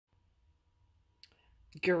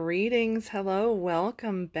Greetings, hello,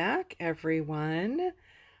 welcome back, everyone.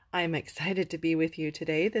 I'm excited to be with you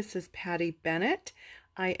today. This is Patty Bennett.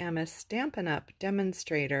 I am a Stampin' Up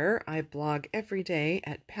demonstrator. I blog every day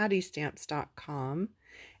at pattystamps.com,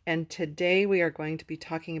 and today we are going to be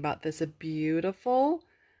talking about this beautiful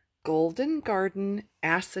Golden Garden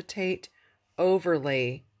Acetate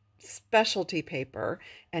overlay specialty paper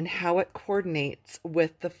and how it coordinates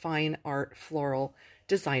with the Fine Art Floral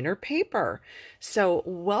designer paper. So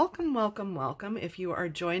welcome, welcome, welcome. If you are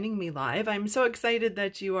joining me live, I'm so excited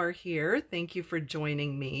that you are here. Thank you for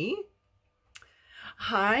joining me.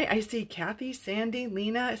 Hi, I see Kathy, Sandy,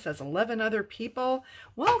 Lena. It says 11 other people.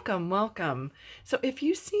 Welcome, welcome. So if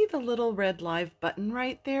you see the little red live button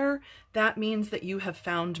right there, that means that you have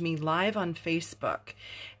found me live on Facebook.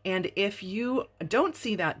 And if you don't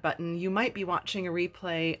see that button, you might be watching a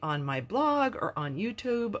replay on my blog or on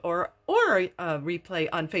YouTube or a replay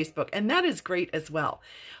on Facebook. And that is great as well.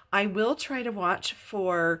 I will try to watch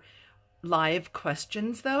for live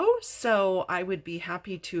questions though, so I would be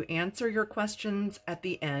happy to answer your questions at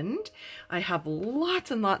the end. I have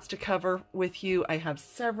lots and lots to cover with you. I have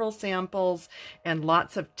several samples and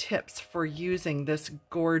lots of tips for using this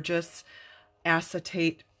gorgeous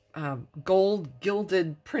acetate gold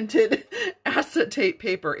gilded printed acetate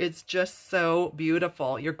paper. It's just so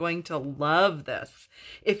beautiful. You're going to love this.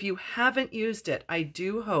 If you haven't used it, I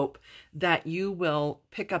do hope that you will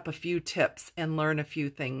pick up a few tips and learn a few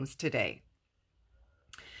things today.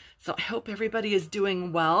 So I hope everybody is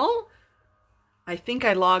doing well. I think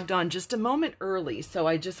I logged on just a moment early, so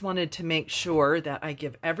I just wanted to make sure that I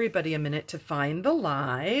give everybody a minute to find the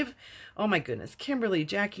live. Oh my goodness, Kimberly,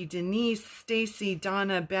 Jackie, Denise, Stacy,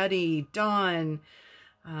 Donna, Betty, Dawn,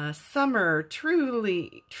 Summer,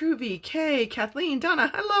 Truby, Kay, Kathleen,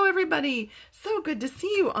 Donna. Hello, everybody. So good to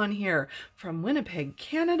see you on here from Winnipeg,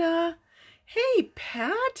 Canada. Hey,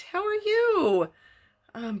 Pat, how are you?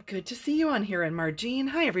 Good to see you on here. And Margene,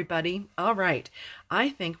 hi, everybody. All right. I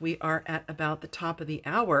think we are at about the top of the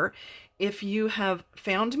hour. If you have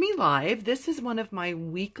found me live, this is one of my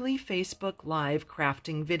weekly Facebook Live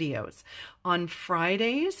crafting videos. On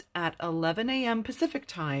Fridays at 11 a.m. Pacific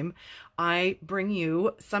time, I bring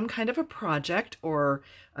you some kind of a project or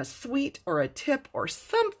a suite or a tip or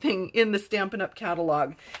something in the Stampin' Up!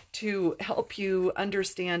 Catalog to help you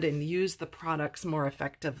understand and use the products more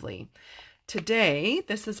effectively. Today,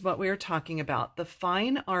 this is what we are talking about, the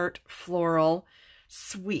Fine Art Floral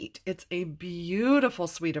Suite. It's a beautiful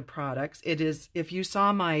suite of products. It is, if you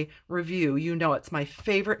saw my review, you know it's my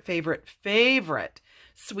favorite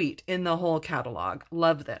suite in the whole catalog.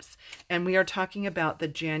 Love this. And we are talking about the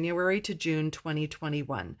January to June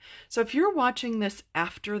 2021. So if you're watching this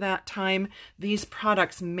after that time, these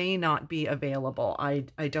products may not be available. I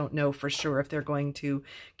don't know for sure if they're going to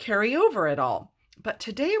carry over at all. But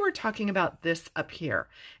today we're talking about this up here,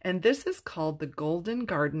 and this is called the Golden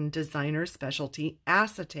Garden Designer Specialty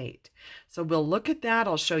Acetate. So we'll look at that.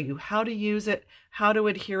 I'll show you how to use it, how to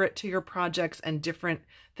adhere it to your projects, and different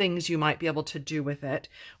things you might be able to do with it.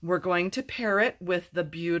 We're going to pair it with the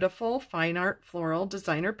beautiful Fine Art Floral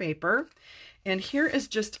Designer paper. And here is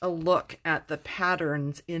just a look at the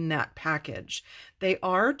patterns in that package. They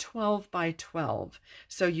are 12 by 12,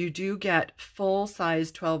 so you do get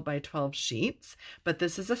full-size 12 by 12 sheets, but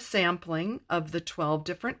this is a sampling of the 12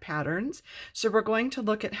 different patterns. So we're going to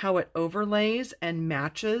look at how it overlays and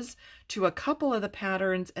matches to a couple of the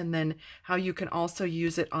patterns, and then how you can also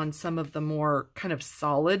use it on some of the more kind of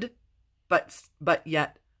solid, but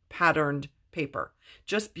yet patterned paper.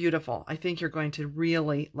 Just beautiful. I think you're going to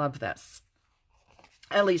really love this.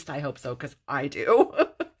 At least I hope so, because I do.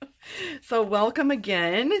 So welcome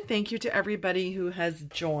again. Thank you to everybody who has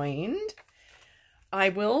joined. I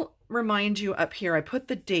will remind you up here, I put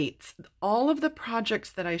the dates. All of the projects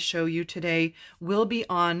that I show you today will be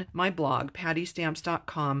on my blog,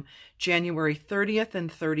 pattystamps.com, January 30th and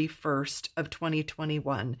 31st of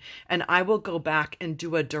 2021. And I will go back and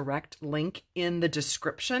do a direct link in the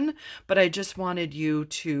description, but I just wanted you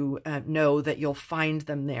to know that you'll find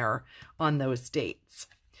them there on those dates.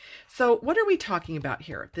 So what are we talking about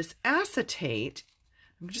here? This acetate,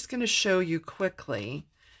 I'm just going to show you quickly.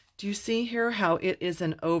 Do you see here how it is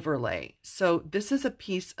an overlay? So this is a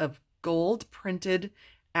piece of gold printed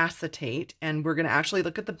acetate, and we're going to actually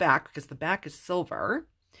look at the back because the back is silver,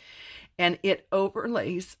 and it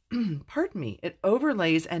overlays, pardon me, it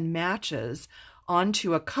overlays and matches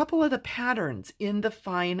onto a couple of the patterns in the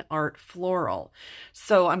Fine Art Floral.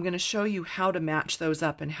 So I'm going to show you how to match those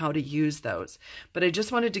up and how to use those. But I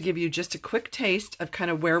just wanted to give you just a quick taste of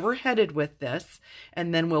kind of where we're headed with this,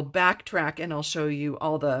 and then we'll backtrack and I'll show you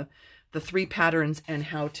all the 3 patterns and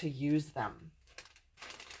how to use them.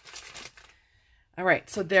 All right,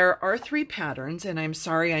 so there are 3 patterns, and I'm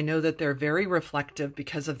sorry, I know that they're very reflective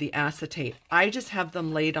because of the acetate. I just have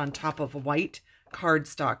them laid on top of white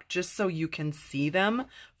cardstock just so you can see them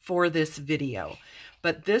for this video.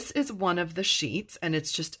 But this is one of the sheets, and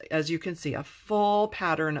it's just, as you can see, a full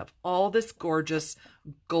pattern of all this gorgeous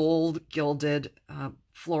gold gilded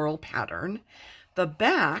floral pattern. The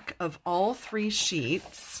back of all 3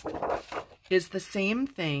 sheets is the same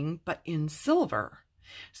thing, but in silver.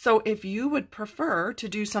 So if you would prefer to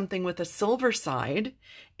do something with a silver side,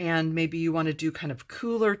 and maybe you want to do kind of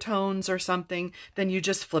cooler tones or something, then you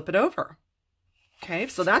just flip it over. Okay,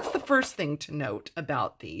 so that's the first thing to note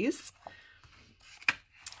about these.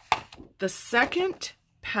 The second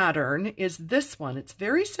pattern is this one. It's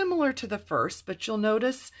very similar to the first, but you'll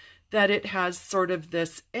notice that it has sort of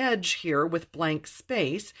this edge here with blank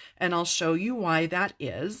space, and I'll show you why that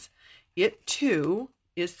is. It too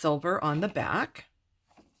is silver on the back.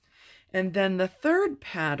 And then the third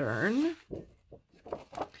pattern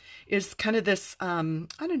is kind of this, I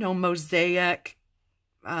don't know, mosaic,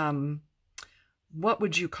 what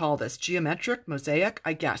would you call this? Geometric mosaic,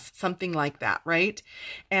 I guess, something like that, right?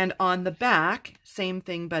 And on the back, same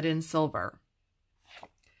thing, but in silver.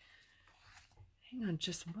 Hang on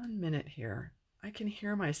just 1 minute here. I can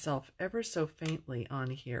hear myself ever so faintly on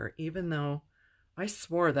here, even though I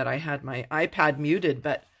swore that I had my iPad muted,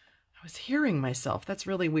 but I was hearing myself. That's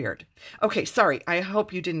really weird. Okay, sorry. I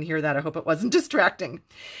hope you didn't hear that. I hope it wasn't distracting.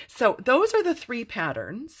 So those are the 3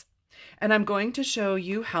 patterns, and I'm going to show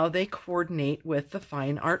you how they coordinate with the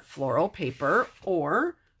Fine Art Floral paper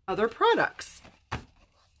or other products.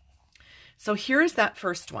 So here is that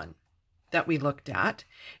first one that we looked at,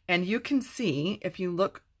 and you can see, if you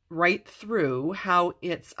look right through, how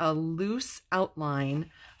it's a loose outline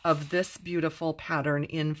of this beautiful pattern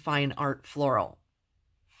in Fine Art Floral.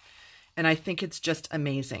 And I think it's just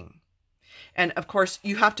amazing. And of course,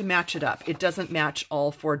 you have to match it up. It doesn't match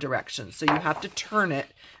all 4 directions. So you have to turn it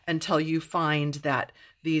until you find that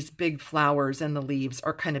these big flowers and the leaves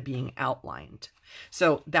are kind of being outlined.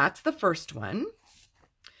 So that's the first one.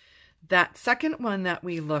 That second one that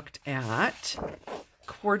we looked at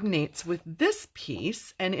coordinates with this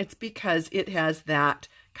piece, and it's because it has that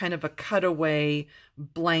kind of a cutaway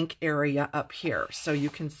blank area up here. So you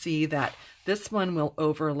can see that this one will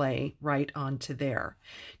overlay right onto there.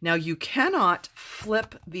 Now you cannot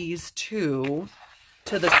flip these 2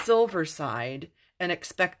 to the silver side and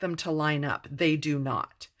expect them to line up. They do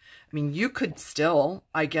not. I mean, you could still,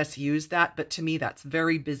 I guess, use that, but to me that's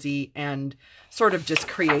very busy and sort of just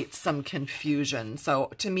creates some confusion.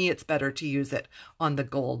 So to me, it's better to use it on the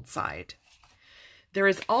gold side. There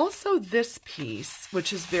is also this piece,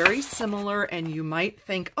 which is very similar, and you might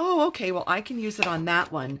think, oh, okay, well, I can use it on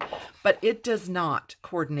that one, but it does not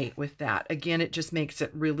coordinate with that. Again, it just makes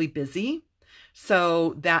it really busy.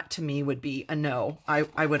 So that to me would be a no.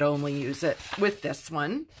 I would only use it with this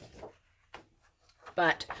one.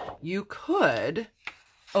 But you could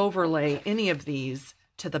overlay any of these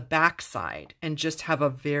to the back side and just have a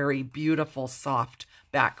very beautiful, soft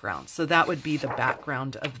background. So that would be the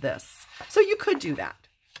background of this. So you could do that,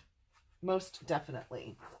 most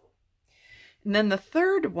definitely. And then the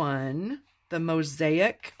third one, the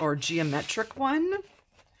mosaic or geometric one,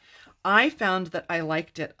 I found that I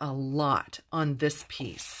liked it a lot on this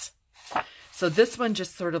piece. So this one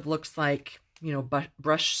just sort of looks like, you know,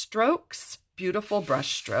 brush strokes, beautiful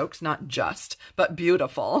brush strokes, not just, but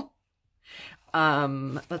beautiful.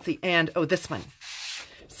 Let's see, and oh, this one.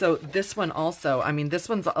 So this one also, I mean, this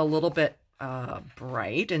one's a little bit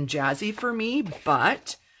bright and jazzy for me,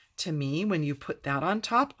 but to me, when you put that on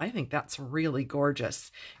top, I think that's really gorgeous.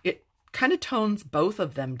 It kind of tones both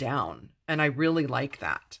of them down, and I really like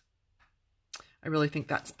that. I really think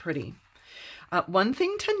that's pretty. One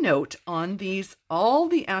thing to note on these, all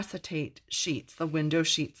the acetate sheets, the window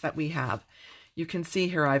sheets that we have, you can see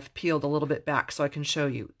here I've peeled a little bit back so I can show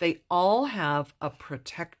you. They all have a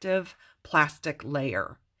protective plastic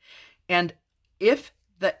layer. And if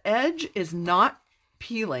the edge is not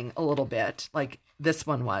peeling a little bit, like this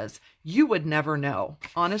one was, you would never know.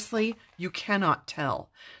 Honestly, you cannot tell.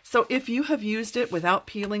 So if you have used it without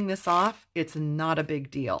peeling this off, it's not a big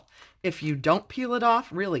deal. If you don't peel it off,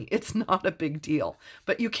 really, it's not a big deal.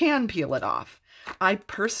 But you can peel it off. I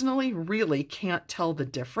personally really can't tell the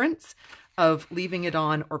difference of leaving it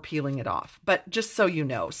on or peeling it off, but just so you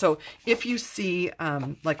know. So if you see,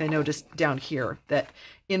 like I noticed down here, that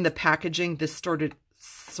in the packaging, this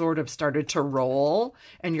sort of started to roll,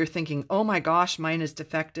 and you're thinking, oh my gosh, mine is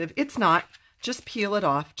defective. It's not. Just peel it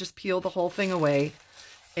off. Just peel the whole thing away.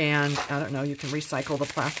 And I don't know, you can recycle the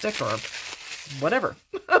plastic or whatever.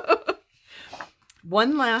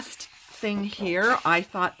 One last thing here, I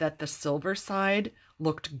thought that the silver side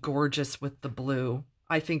looked gorgeous with the blue.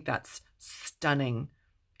 I think that's stunning.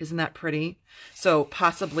 Isn't that pretty? So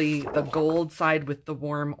possibly the gold side with the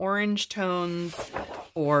warm orange tones,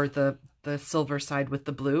 or the silver side with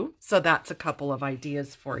the blue. So that's a couple of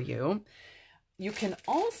ideas for you. You can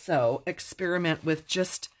also experiment with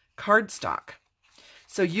just cardstock.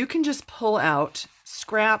 So you can just pull out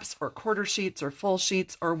scraps or quarter sheets or full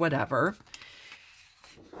sheets or whatever,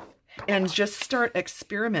 and just start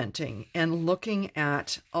experimenting and looking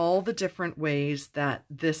at all the different ways that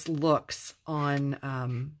this looks on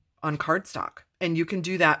cardstock. And you can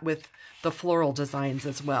do that with the floral designs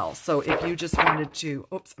as well. So if you just wanted to,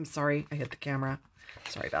 oops, I'm sorry, I hit the camera.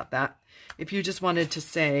 Sorry about that. If you just wanted to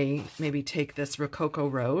say, maybe take this Rococo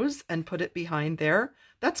Rose and put it behind there,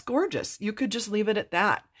 that's gorgeous. You could just leave it at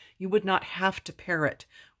that. You would not have to pair it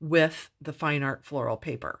with the Fine Art Floral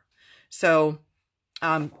paper. So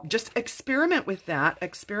just experiment with that.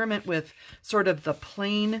 Experiment with sort of the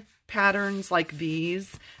plain patterns like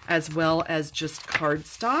these, as well as just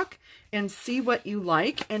cardstock, and see what you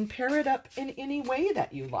like and pair it up in any way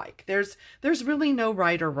that you like. There's really no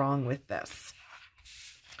right or wrong with this.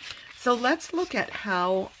 So let's look at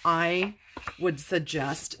how I would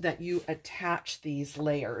suggest that you attach these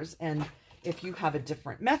layers. And if you have a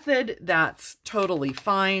different method, that's totally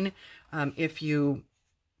fine. If you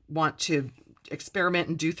want to experiment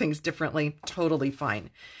and do things differently, totally fine.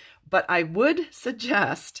 But I would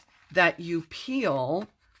suggest that you peel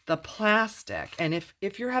the plastic. And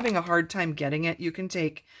if you're having a hard time getting it, you can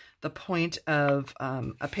take the point of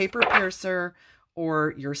a paper piercer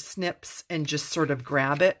or your snips and just sort of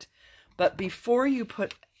grab it. But before you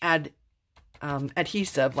add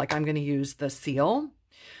adhesive, like I'm going to use the seal,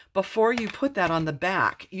 before you put that on the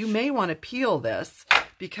back, you may want to peel this,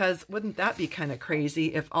 because wouldn't that be kind of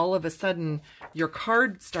crazy if all of a sudden your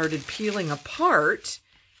card started peeling apart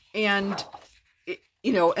and,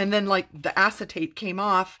 and then like the acetate came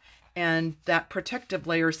off and that protective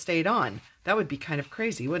layer stayed on. That would be kind of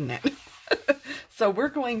crazy, wouldn't it? So we're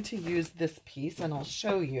going to use this piece, and I'll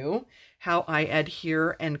show you how I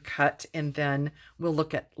adhere and cut, and then we'll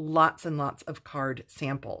look at lots and lots of card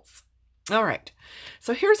samples. All right,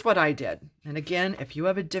 so here's what I did. And again, if you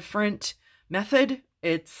have a different method,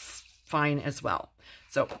 it's fine as well.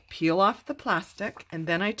 So peel off the plastic, and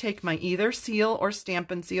then I take my either seal or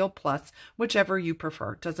Stampin' Seal Plus, whichever you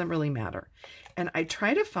prefer, it doesn't really matter. And I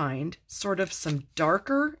try to find sort of some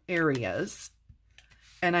darker areas,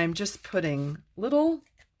 and I'm just putting little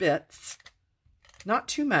bits, not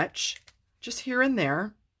too much, just here and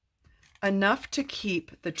there, enough to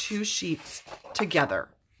keep the two sheets together.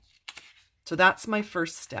 So that's my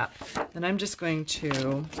first step. Then I'm just going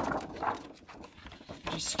to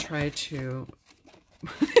just try to,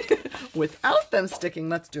 without them sticking,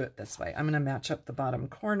 let's do it this way. I'm going to match up the bottom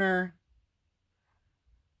corner.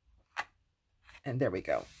 And there we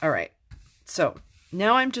go. All right. So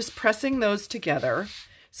now I'm just pressing those together,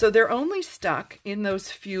 so they're only stuck in those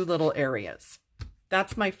few little areas.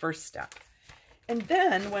 That's my first step. And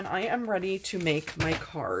then when I am ready to make my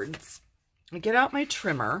cards, I get out my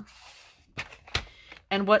trimmer.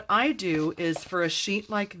 And what I do is, for a sheet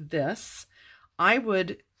like this, I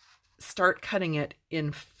would start cutting it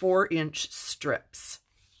in 4-inch strips.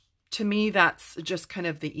 To me, that's just kind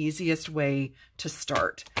of the easiest way to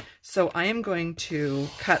start. So I am going to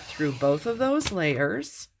cut through both of those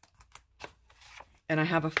layers, and I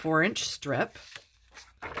have a 4-inch strip.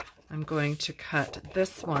 I'm going to cut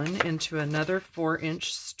this one into another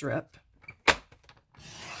 4-inch strip.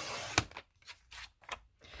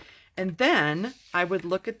 And then I would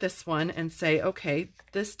look at this one and say, okay,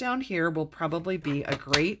 this down here will probably be a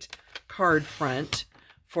great card front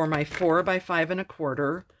for my 4 by 5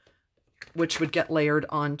 1/4, which would get layered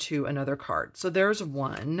onto another card. So there's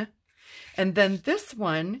one. And then this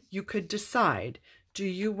one, you could decide, do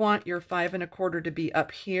you want your 5 1/4 to be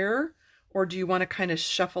up here, or do you want to kind of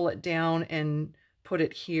shuffle it down and put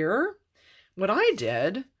it here? What I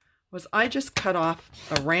did was I just cut off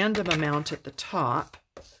a random amount at the top.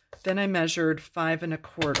 Then I measured 5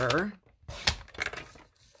 1/4,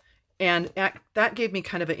 and that gave me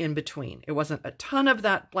kind of an in-between. It wasn't a ton of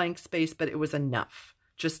that blank space, but it was enough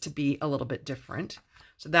just to be a little bit different.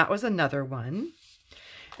 So that was another one.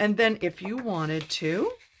 And then if you wanted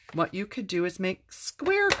to, what you could do is make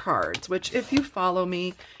square cards, which if you follow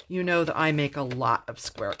me, you know that I make a lot of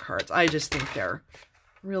square cards. I just think they're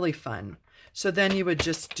really fun. So then you would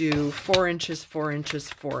just do 4 inches, 4 inches,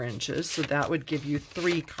 4 inches. So that would give you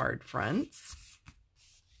 3 card fronts.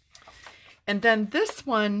 And then this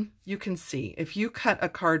one, you can see, if you cut a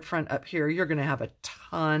card front up here, you're going to have a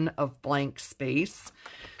ton of blank space.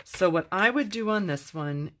 So what I would do on this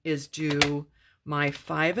one is do my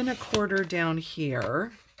 5 1/4 down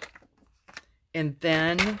here, and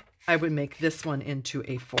then I would make this one into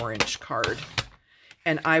a 4-inch card.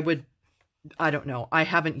 And I don't know, I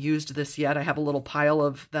haven't used this yet. I have a little pile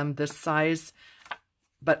of them this size,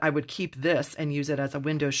 but I would keep this and use it as a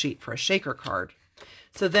window sheet for a shaker card.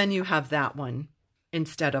 So then you have that one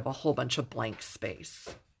instead of a whole bunch of blank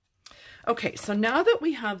space. Okay, so now that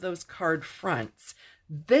we have those card fronts,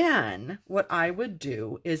 then what I would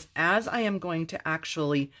do is, as I am going to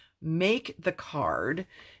actually make the card,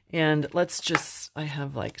 and I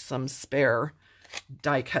have like some spare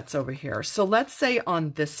die cuts over here. So let's say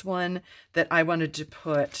on this one that I wanted to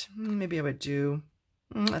put, maybe I would do,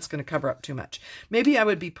 that's going to cover up too much. Maybe I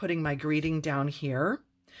would be putting my greeting down here.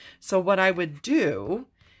 So what I would do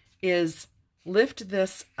is lift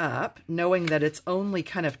this up, knowing that it's only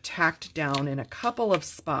kind of tacked down in a couple of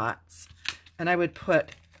spots. And I would put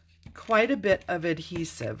quite a bit of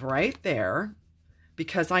adhesive right there,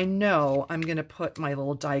 because I know I'm going to put my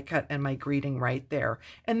little die cut and my greeting right there.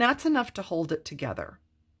 And that's enough to hold it together.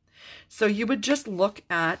 So you would just look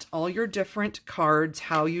at all your different cards,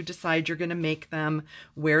 how you decide you're going to make them,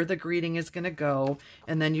 where the greeting is going to go,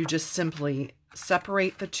 and then you just simply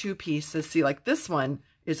separate the two pieces. See, like this one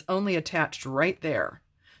is only attached right there.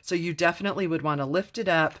 So you definitely would want to lift it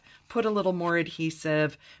up, put a little more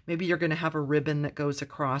adhesive. Maybe you're going to have a ribbon that goes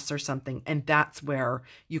across or something, and that's where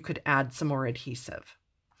you could add some more adhesive.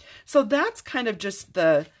 So that's kind of just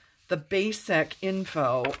the basic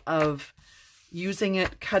info of using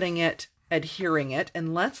it, cutting it, adhering it.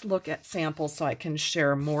 And let's look at samples so I can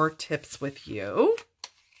share more tips with you.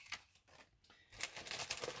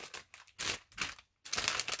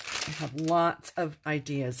 I have lots of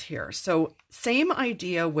ideas here. So same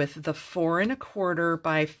idea with the 4 1/4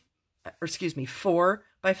 by, 4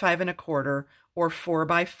 by 5 1/4 or 4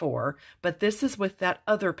 by 4, but this is with that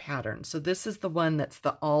other pattern. So this is the one that's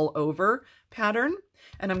the all over pattern.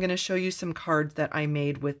 And I'm going to show you some cards that I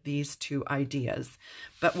made with these two ideas.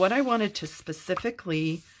 But what I wanted to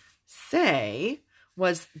specifically say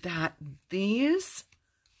was that these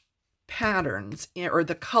patterns, or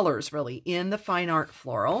the colors really, in the Fine Art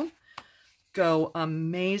Floral go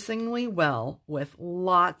amazingly well with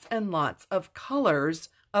lots and lots of colors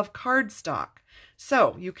of cardstock.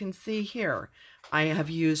 So you can see here, I have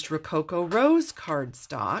used Rococo Rose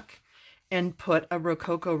cardstock and put a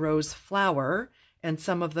Rococo Rose flower and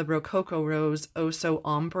some of the Rococo Rose Oso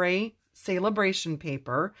Ombre celebration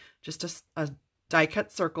paper, just a die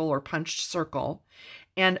cut circle or punched circle.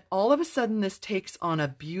 And all of a sudden this takes on a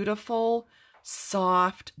beautiful,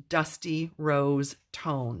 soft, dusty rose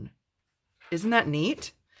tone. Isn't that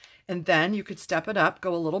neat? And then you could step it up,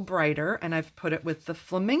 go a little brighter, and I've put it with the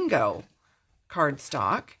flamingo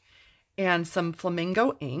cardstock and some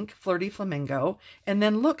flamingo ink, Flirty Flamingo. And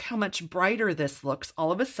then look how much brighter this looks.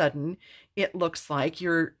 All of a sudden, it looks like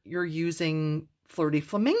you're using Flirty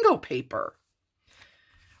Flamingo paper.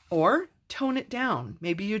 Or tone it down.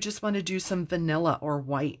 Maybe you just want to do some vanilla or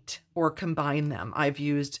white, or combine them. I've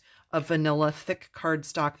used a vanilla thick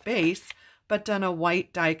cardstock base, but done a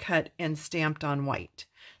white die cut and stamped on white.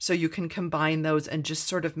 So you can combine those and just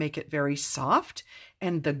sort of make it very soft.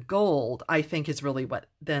 And the gold, I think, is really what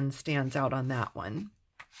then stands out on that one.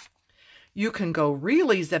 You can go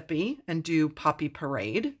really zippy and do Poppy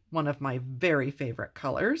Parade, one of my very favorite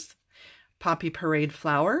colors. Poppy Parade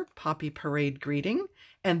flower, Poppy Parade greeting.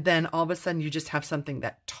 And then all of a sudden you just have something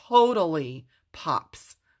that totally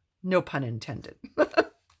pops. No pun intended.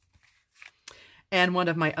 And one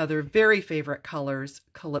of my other very favorite colors,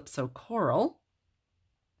 Calypso Coral.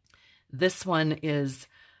 This one is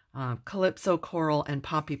Calypso Coral and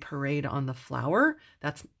Poppy Parade on the flower.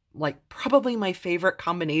 That's like probably my favorite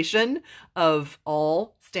combination of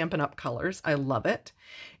all Stampin' Up colors. I love it.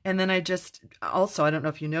 And then I don't know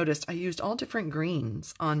if you noticed, I used all different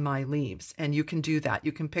greens on my leaves, and you can do that.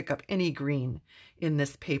 You can pick up any green in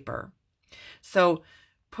this paper. So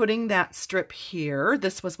putting that strip here,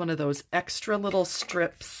 this was one of those extra little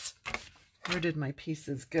strips. Where did my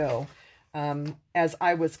pieces go? As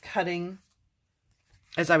I was cutting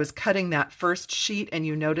that first sheet, and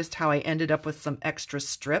you noticed how I ended up with some extra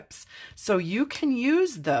strips. So you can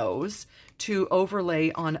use those to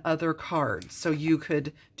overlay on other cards. So you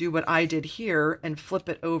could do what I did here and flip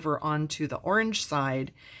it over onto the orange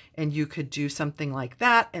side, and you could do something like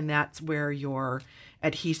that, and that's where your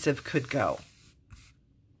adhesive could go.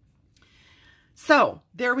 So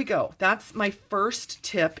there we go. That's my first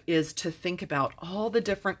tip, is to think about all the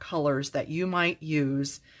different colors that you might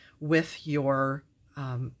use with your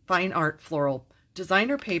Fine Art Floral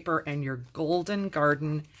designer paper and your Golden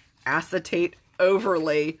Garden Acetate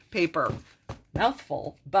overlay paper.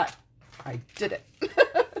 Mouthful, but I did it.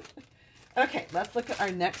 Okay, let's look at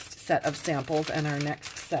our next set of samples and our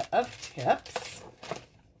next set of tips.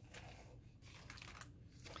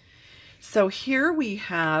 So here we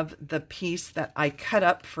have the piece that I cut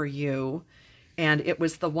up for you, and it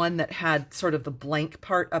was the one that had sort of the blank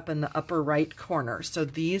part up in the upper right corner. So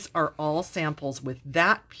these are all samples with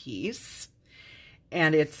that piece,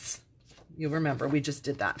 and it's, you remember, we just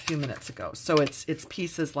did that a few minutes ago. So it's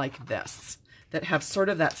pieces like this that have sort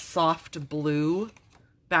of that soft blue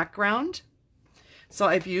background. So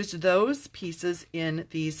I've used those pieces in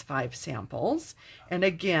these 5 samples. And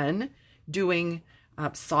again, doing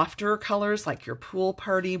softer colors like your pool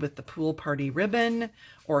party with the pool party ribbon,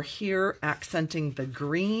 or here accenting the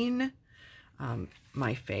green.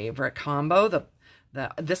 My favorite combo,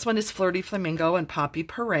 this one is Flirty Flamingo and Poppy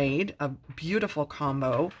Parade, a beautiful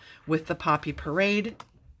combo with the Poppy Parade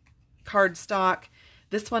cardstock.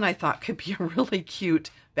 This one I thought could be a really cute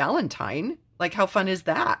Valentine. Like, how fun is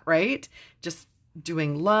that, right? Just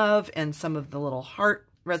doing love and some of the little heart,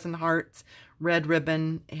 resin hearts, red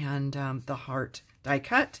ribbon, and the heart die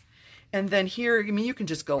cut. And then here, I mean, you can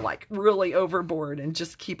just go like really overboard and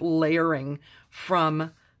just keep layering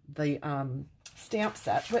from the stamp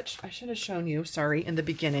set, which I should have shown you, sorry, in the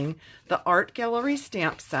beginning. The Art Gallery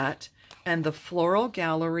stamp set and the Floral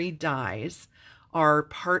Gallery dies are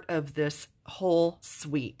part of this whole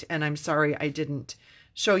suite. And I'm sorry I didn't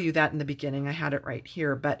show you that in the beginning. I had it right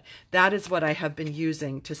here, but that is what I have been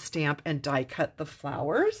using to stamp and die cut the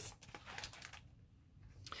flowers.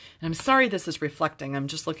 And I'm sorry this is reflecting. I'm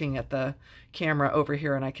just looking at the camera over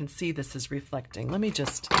here and I can see this is reflecting. Let me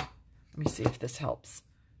see if this helps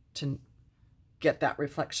to get that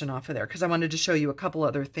reflection off of there, because I wanted to show you a couple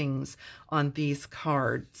other things on these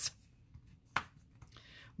cards.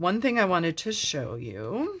 One thing I wanted to show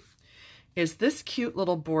you is this cute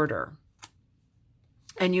little border.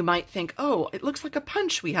 And you might think, oh, it looks like a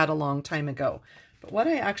punch we had a long time ago. But what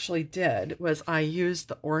I actually did was I used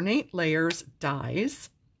the Ornate Layers dies,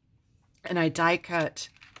 and I die cut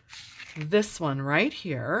this one right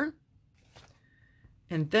here.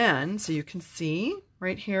 And then, so you can see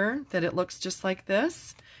right here that it looks just like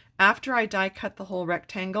this. After I die cut the whole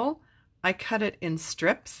rectangle, I cut it in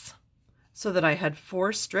strips so that I had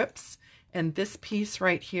 4 strips. And this piece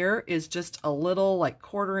right here is just a little like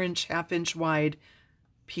 1/4 inch, 1/2 inch wide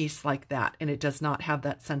piece like that, and it does not have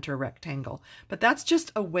that center rectangle. But that's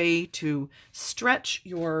just a way to stretch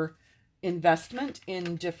your investment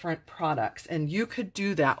in different products, and you could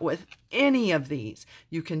do that with any of these.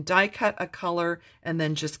 You can die cut a color and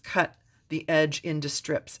then just cut the edge into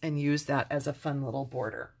strips and use that as a fun little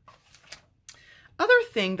border. Other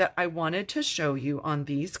thing that I wanted to show you on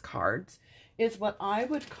these cards is what I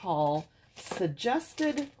would call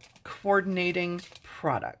suggested coordinating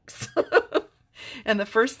products. And the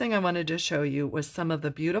first thing I wanted to show you was some of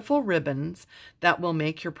the beautiful ribbons that will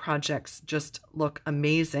make your projects just look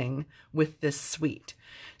amazing with this suite.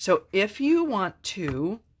 So if you want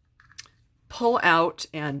to pull out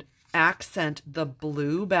and accent the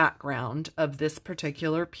blue background of this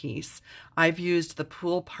particular piece, I've used the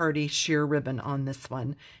Pool Party sheer ribbon on this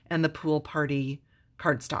one and the Pool Party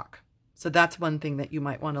cardstock. So that's one thing that you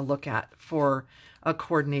might want to look at for a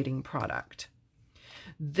coordinating product.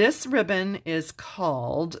 This ribbon is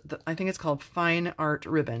called, I think it's called Fine Art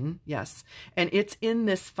Ribbon, yes. And it's in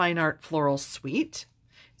this Fine Art Floral Suite.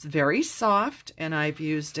 It's very soft, and I've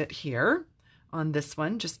used it here on this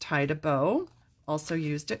one, just tied a bow. Also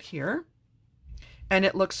used it here. And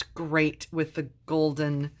it looks great with the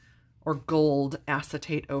golden or gold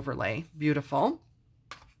acetate overlay. Beautiful.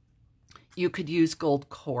 You could use gold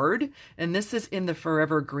cord, and this is in the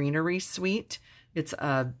Forever Greenery Suite. It's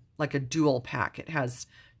like a dual pack. It has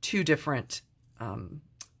 2 different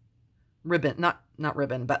ribbon, not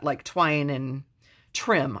ribbon, but like twine and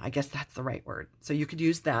trim. I guess that's the right word. So you could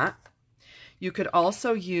use that. You could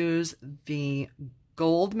also use the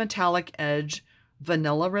gold metallic edge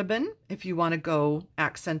vanilla ribbon if you want to go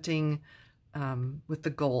accenting with the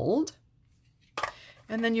gold.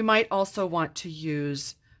 And then you might also want to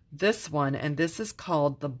use this one, and this is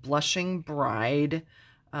called the Blushing Bride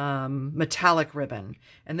metallic ribbon,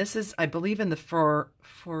 and this is, I believe, in the for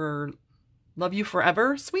Love You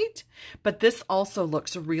Forever suite, but this also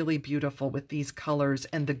looks really beautiful with these colors,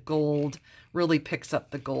 and the gold really picks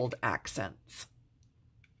up the gold accents.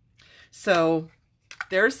 So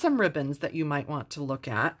there's some ribbons that you might want to look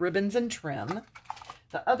at, ribbons and trim.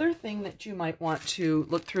 The other thing that you might want to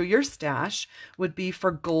look through your stash would be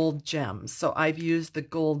for gold gems. So I've used the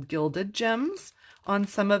gold gilded gems on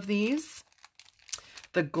some of these.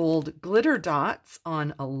 the gold glitter dots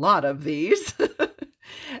on a lot of these.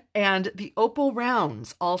 And the opal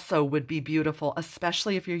rounds also would be beautiful,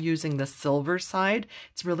 especially if you're using the silver side.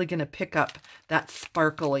 It's really going to pick up that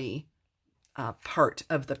sparkly part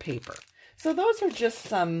of the paper. So those are just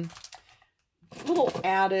some little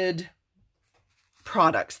added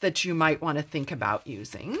products that you might want to think about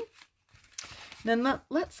using. Then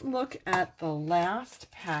let's look at the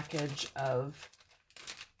last package of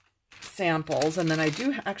samples, and then I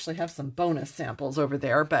do actually have some bonus samples over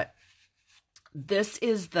there, but this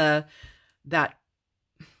is that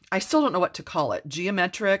I still don't know what to call it.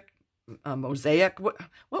 Geometric, mosaic,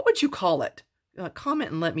 what would you call it?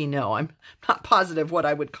 Comment and let me know. I'm not positive what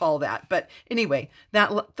I would call that. But anyway,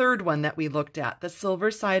 that third one that we looked at, the silver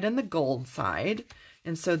side and the gold side.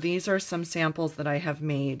 And so these are some samples that I have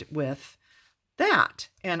made with that.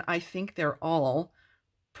 And I think they're all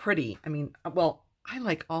pretty. I mean, well, I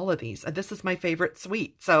like all of these. This is my favorite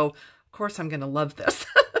suite. So of course I'm going to love this.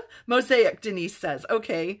 Mosaic, Denise says.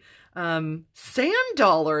 Okay. Sand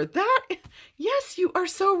dollar. Yes, you are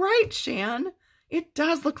so right, Shan. It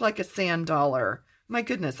does look like a sand dollar. My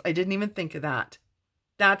goodness, I didn't even think of that.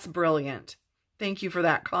 That's brilliant. Thank you for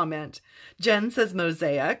that comment. Jen says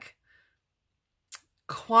mosaic.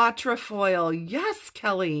 Quatrefoil. Yes,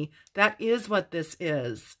 Kelly, that is what this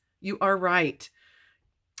is. You are right.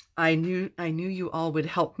 I knew you all would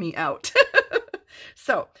help me out.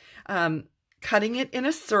 So, cutting it in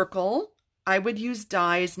a circle, I would use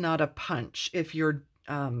dies, not a punch. If you're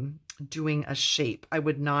doing a shape, I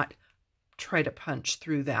would not try to punch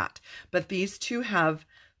through that. But these two have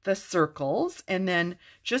the circles. And then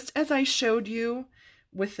just as I showed you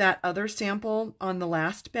with that other sample on the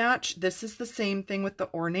last batch, this is the same thing with the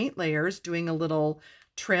ornate layers, doing a little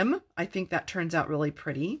trim. I think that turns out really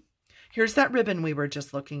pretty. Here's that ribbon we were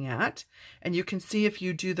just looking at. And you can see if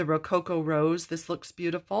you do the Rococo Rose, this looks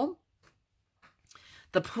beautiful.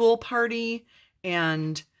 The pool party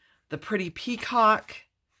and the pretty peacock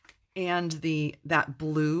and that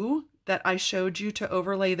blue that I showed you to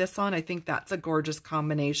overlay this on. I think that's a gorgeous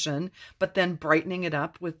combination, but then brightening it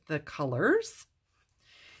up with the colors.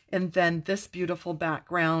 And then this beautiful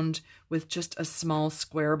background with just a small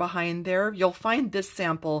square behind there. You'll find this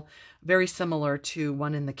sample very similar to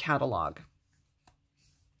one in the catalog.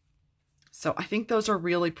 So I think those are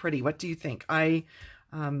really pretty. What do you think? I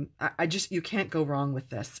just, you can't go wrong with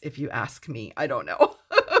this if you ask me. I don't know.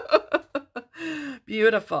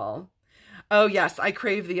 Beautiful. Oh, yes, I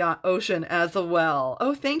crave the ocean as well.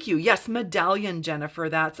 Oh, thank you. Yes, medallion, Jennifer.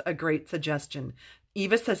 That's a great suggestion.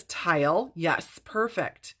 Eva says tile. Yes,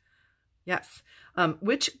 perfect. Yes.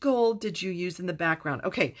 Which gold did you use in the background?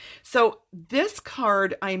 Okay, so this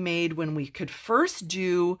card I made when we could first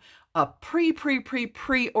do a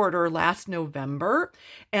pre-order last November,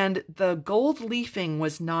 and the gold leafing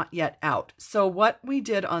was not yet out. So what we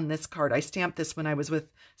did on this card, I stamped this when I was with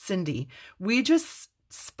Cindy, we just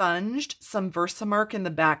sponged some Versamark in the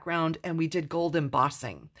background and we did gold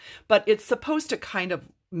embossing. But it's supposed to kind of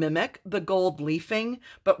mimic the gold leafing,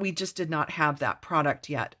 but we just did not have that product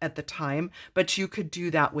yet at the time. But you could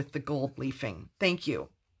do that with the gold leafing. Thank you.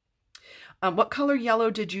 What color yellow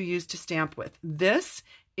did you use to stamp with? This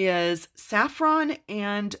is saffron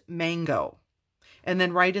and mango. And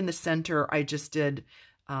then right in the center, I just did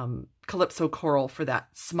Calypso Coral for that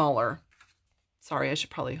smaller. Sorry, I should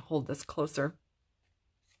probably hold this closer.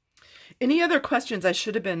 Any other questions? I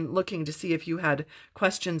should have been looking to see if you had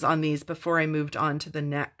questions on these before I moved on to the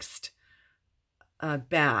next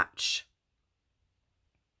batch.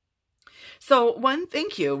 So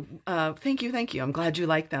thank you. Thank you. I'm glad you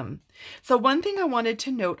like them. So one thing I wanted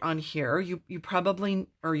to note on here, you probably,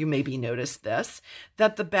 or you maybe noticed this,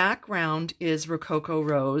 that the background is Rococo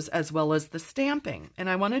Rose as well as the stamping. And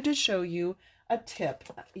I wanted to show you a tip.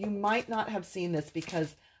 You might not have seen this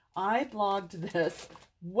because I blogged this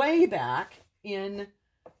way back in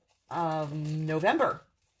November.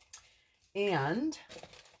 And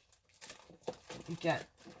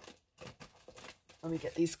let me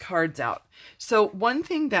get these cards out. So one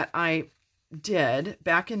thing that I did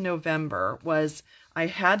back in November was I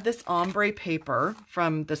had this ombre paper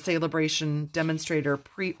from the Celebration Demonstrator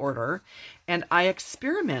pre-order, and I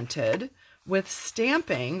experimented with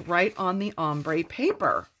stamping right on the ombre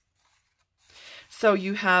paper. So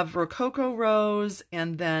you have Rococo Rose,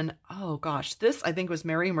 and then, oh gosh, this I think was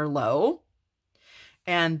Mary Merlot.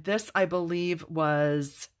 And this I believe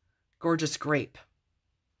was Gorgeous Grape.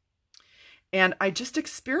 And I just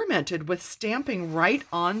experimented with stamping right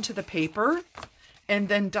onto the paper and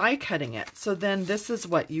then die cutting it. So then this is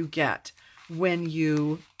what you get when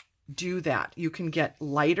you do that. You can get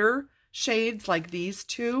lighter shades like these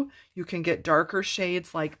two. You can get darker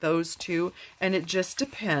shades like those two. And it just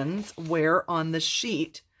depends where on the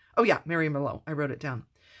sheet. Oh yeah, Mary Merlot. I wrote it down.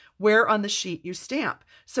 Where on the sheet you stamp.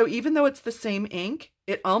 So even though it's the same ink,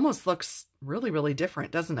 it almost looks really, really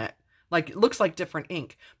different, doesn't it? Like it looks like different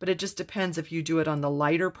ink, but it just depends if you do it on the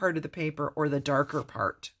lighter part of the paper or the darker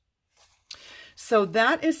part. So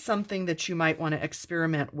that is something that you might want to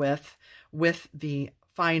experiment with the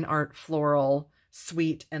Fine Art Floral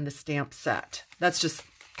Suite and the stamp set. That's just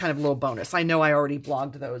kind of a little bonus. I know I already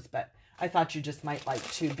blogged those, but I thought you just might like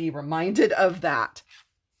to be reminded of that.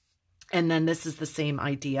 And then this is the same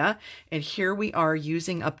idea. And here we are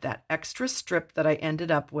using up that extra strip that I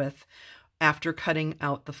ended up with after cutting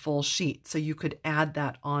out the full sheet. So you could add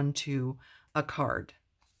that onto a card.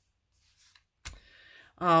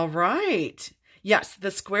 All right. Yes, the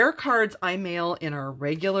square cards I mail in a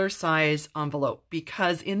regular size envelope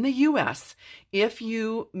because in the US, if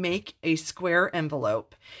you make a square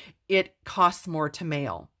envelope, it costs more to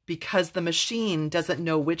mail because the machine doesn't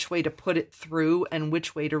know which way to put it through and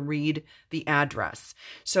which way to read the address.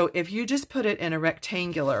 So if you just put it in a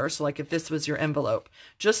rectangular, so like if this was your envelope,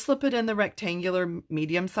 just slip it in the rectangular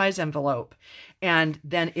medium-sized envelope, and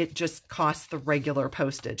then it just costs the regular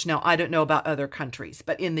postage. Now, I don't know about other countries,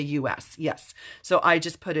 but in the US, yes. So I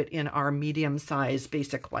just put it in our medium-sized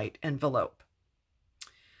basic white envelope.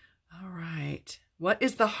 All right. What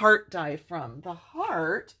is the heart die from? The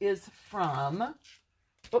heart is from...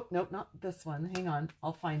 Oh, no, not this one. Hang on.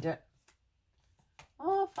 I'll find it.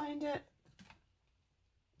 I'll find it.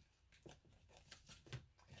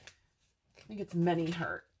 I think it's Many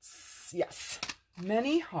Hearts. Yes,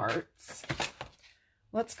 Many Hearts.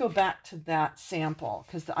 Let's go back to that sample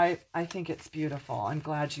because I think it's beautiful. I'm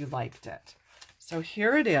glad you liked it. So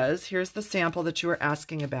here it is. Here's the sample that you were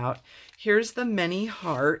asking about. Here's the Many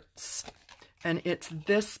Hearts, and it's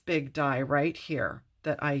this big die right here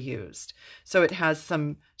that I used. So it has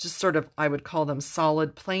some just sort of, I would call them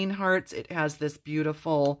solid plain hearts. It has this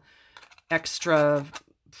beautiful extra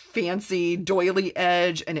fancy doily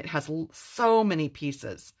edge, and it has so many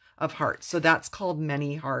pieces of hearts. So that's called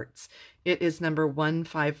Many Hearts. It is number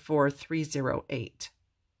 154308.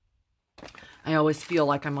 I always feel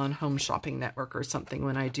like I'm on Home Shopping Network or something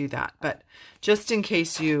when I do that, but just in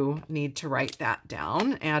case you need to write that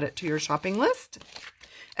down, add it to your shopping list.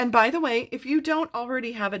 And by the way, if you don't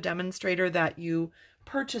already have a demonstrator that you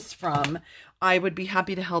purchase from, I would be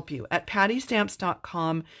happy to help you. At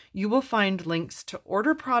pattystamps.com, you will find links to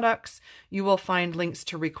order products. You will find links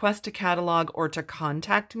to request a catalog or to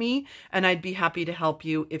contact me, and I'd be happy to help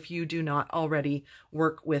you if you do not already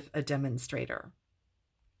work with a demonstrator.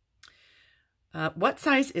 What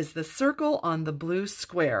size is the circle on the blue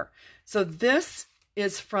square? So this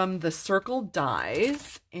is from the circle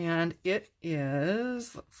dies, and it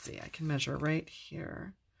is, let's see, I can measure right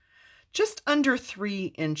here, just under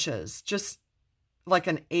 3 inches, just like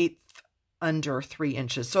an eighth under 3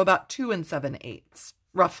 inches, so about 2 7/8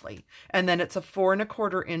 roughly. And then it's a 4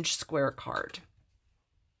 1/4 inch square card.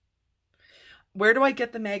 Where do I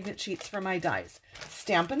get the magnet sheets for my dies?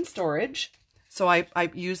 Stampin' Storage. So I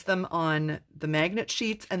use them on the magnet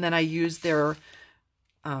sheets, and then I use their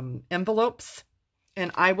envelopes, and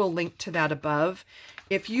I will link to that above.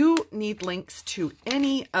 If you need links to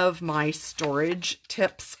any of my storage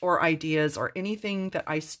tips or ideas or anything that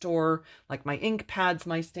I store, like my ink pads,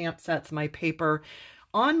 my stamp sets, my paper,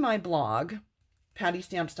 on my blog,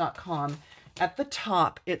 pattystamps.com, at the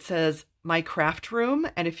top it says My Craft Room,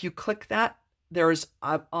 and if you click that, there's,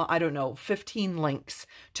 I don't know, 15 links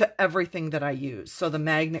to everything that I use. So the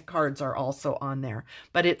magnet cards are also on there,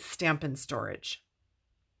 but it's Stampin' Storage.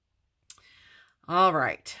 All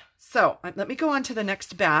right, so let me go on to the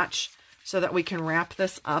next batch so that we can wrap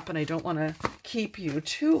this up. And I don't want to keep you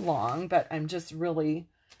too long, but I'm just really,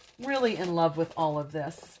 really in love with all of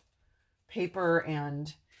this paper.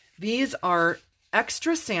 And these are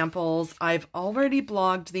extra samples. I've already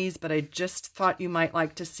blogged these, but I just thought you might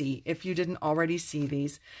like to see if you didn't already see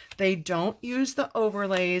these. They don't use the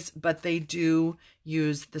overlays, but they do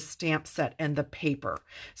use the stamp set and the paper.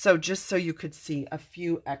 So just so you could see a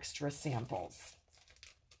few extra samples.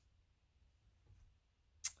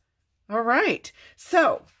 All right,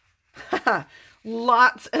 so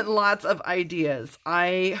lots and lots of ideas.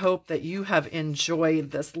 I hope that you have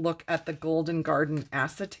enjoyed this look at the Golden Garden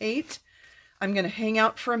Acetate. I'm going to hang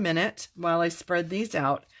out for a minute while I spread these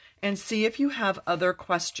out and see if you have other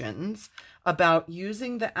questions about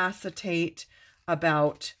using the acetate,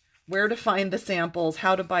 about where to find the samples,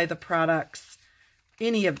 how to buy the products,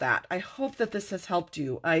 any of that. I hope that this has helped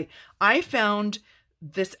you. I found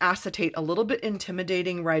this acetate a little bit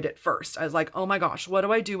intimidating right at first. I was like, oh my gosh, what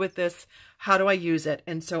do I do with this? How do I use it?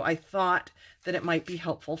 And so I thought that it might be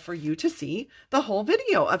helpful for you to see the whole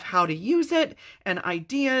video of how to use it and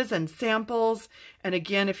ideas and samples. And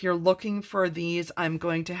again, if you're looking for these, I'm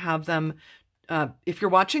going to have them, if you're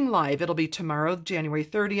watching live, it'll be tomorrow, January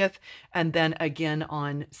 30th, and then again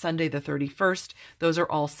on Sunday the 31st. Those are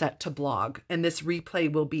all set to blog, and this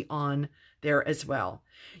replay will be on there as well.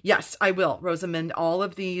 Yes, I will, Rosamond. All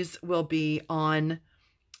of these will be on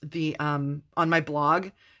the on my blog,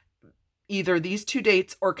 either these 2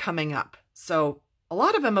 dates or coming up. So a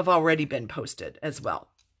lot of them have already been posted as well.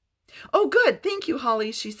 Oh, good. Thank you,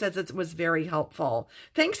 Holly. She says it was very helpful.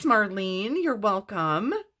 Thanks, Marlene. You're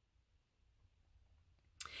welcome.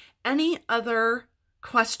 Any other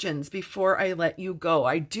questions before I let you go?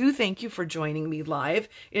 I do thank you for joining me live.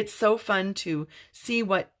 It's so fun to see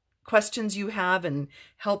what questions you have and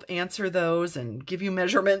help answer those and give you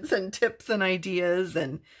measurements and tips and ideas.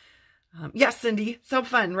 And yes, Cindy, so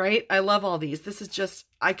fun, right? I love all these. This is just,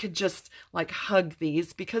 I could just like hug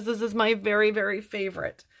these because this is my very, very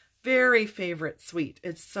favorite suite.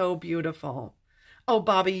 It's so beautiful. Oh,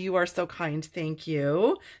 Bobby, you are so kind. Thank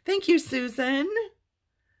you. Thank you, Susan.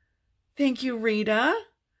 Thank you, Rita.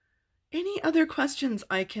 Any other questions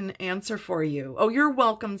I can answer for you? Oh, you're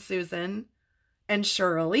welcome, Susan. And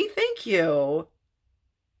Shirley, thank you.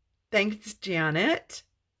 Thanks, Janet.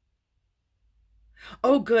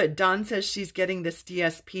 Oh, good. Dawn says she's getting this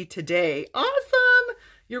DSP today. Awesome.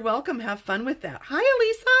 You're welcome. Have fun with that. Hi,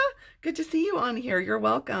 Elisa. Good to see you on here. You're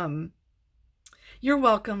welcome. You're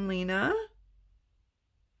welcome, Lena.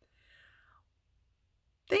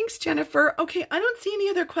 Thanks, Jennifer. Okay, I don't see any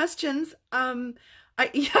other questions.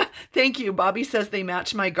 Yeah, thank you. Bobby says they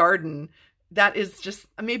match my garden. That is just,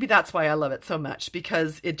 maybe that's why I love it so much,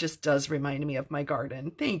 because it just does remind me of my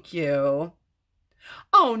garden. Thank you.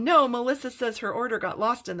 Oh no, Melissa says her order got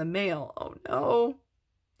lost in the mail. Oh no.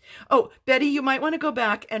 Oh, Betty, you might want to go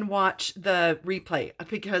back and watch the replay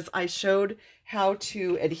because I showed how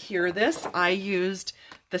to adhere this. I used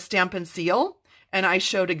the Stampin' Seal and I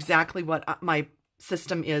showed exactly what my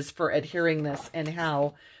system is for adhering this and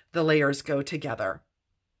how the layers go together.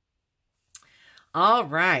 All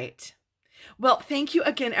right. Well, thank you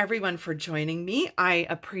again, everyone, for joining me. I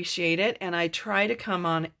appreciate it. And I try to come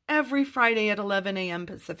on every Friday at 11 a.m.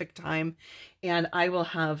 Pacific time. And I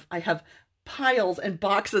have piles and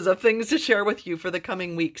boxes of things to share with you for the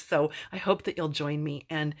coming weeks. So I hope that you'll join me.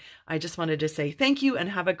 And I just wanted to say thank you and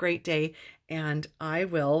have a great day. And I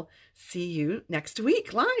will see you next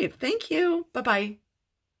week live. Thank you. Bye-bye.